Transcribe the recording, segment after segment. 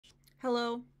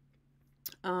Hello.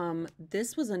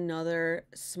 This was another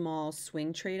small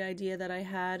swing trade idea that I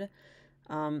had.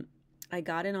 Um, I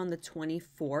got in on the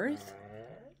 24th.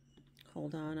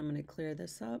 Hold on, I'm going to clear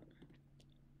this up.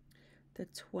 The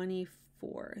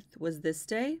 24th was this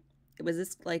day. It was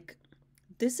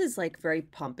this is like very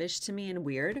pumpish to me and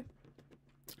weird.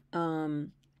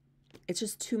 It's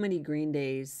just too many green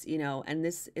days, and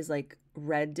this is like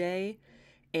red day,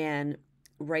 and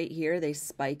right here they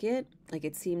spike it. Like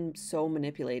it seemed so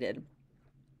manipulated.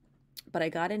 But I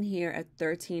got in here at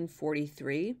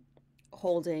 13.43,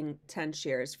 holding 10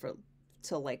 shares for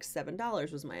till like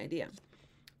 $7 was my idea.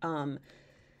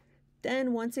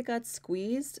 Then once it got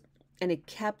squeezed, and it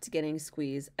kept getting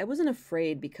squeezed, I wasn't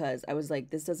afraid because I was like,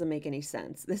 this doesn't make any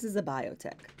sense. This is a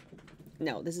biotech.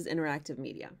 No, this is interactive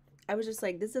media. I was just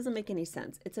like, this doesn't make any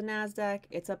sense. It's a NASDAQ.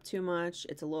 It's up too much.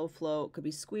 It's a low float. Could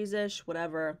be squeeze-ish,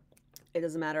 whatever. It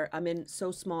doesn't matter. I'm in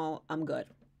so small. I'm good.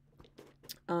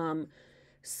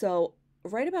 So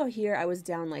right about here, I was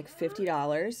down like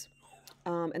 $50.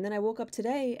 And then I woke up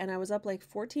today and I was up like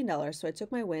 $14. So I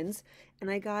took my wins and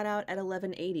I got out at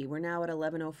 11.80. We're now at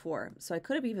 11.04. So I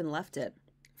could have even left it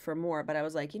for more, but I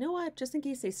was like, you know what? Just in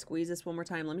case they squeeze this one more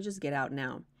time, let me just get out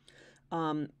now.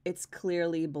 It's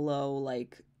clearly below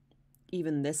like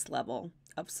even this level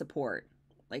of support,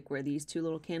 like where these two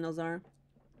little candles are.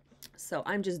 So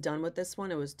I'm just done with this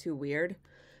one. It was too weird,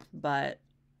 but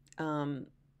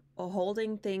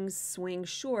holding things swing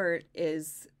short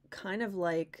is kind of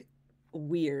like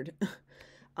weird.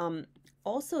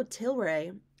 Also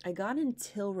Tilray, I got in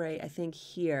Tilray, I think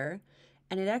here,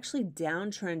 and it actually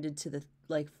downtrended to the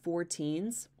like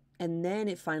 14s, and then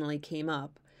it finally came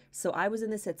up. So I was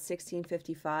in this at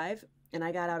 16.55 and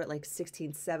I got out at like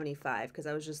 16.75 because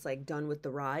I was just like done with the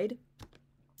ride.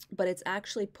 But it's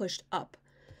actually pushed up.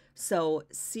 So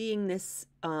seeing this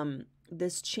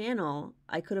this channel,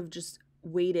 I could have just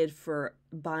waited for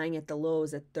buying at the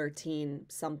lows at 13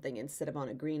 something instead of on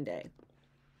a green day.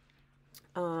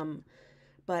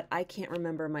 But I can't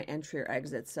remember my entry or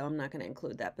exit, so I'm not going to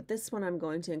include that. But this one I'm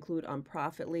going to include on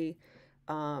Profitly.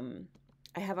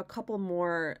 I have a couple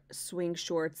more swing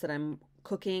shorts that I'm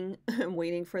cooking. I'm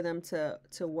waiting for them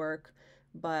to work,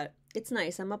 but it's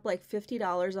nice. I'm up like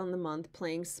 $50 on the month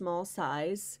playing small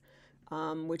size,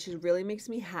 which really makes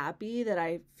me happy that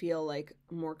I feel like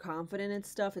more confident in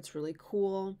stuff. It's really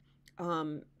cool.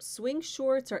 Swing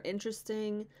shorts are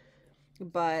interesting,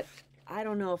 but I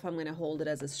don't know if I'm going to hold it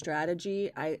as a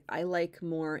strategy. I like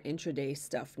more intraday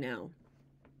stuff now,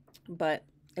 but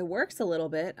it works a little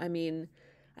bit. I mean,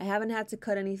 I haven't had to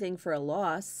cut anything for a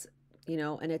loss,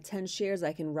 and at 10 shares,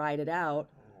 I can ride it out.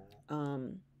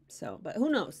 But who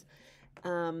knows?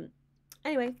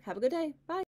 Anyway, have a good day. Bye.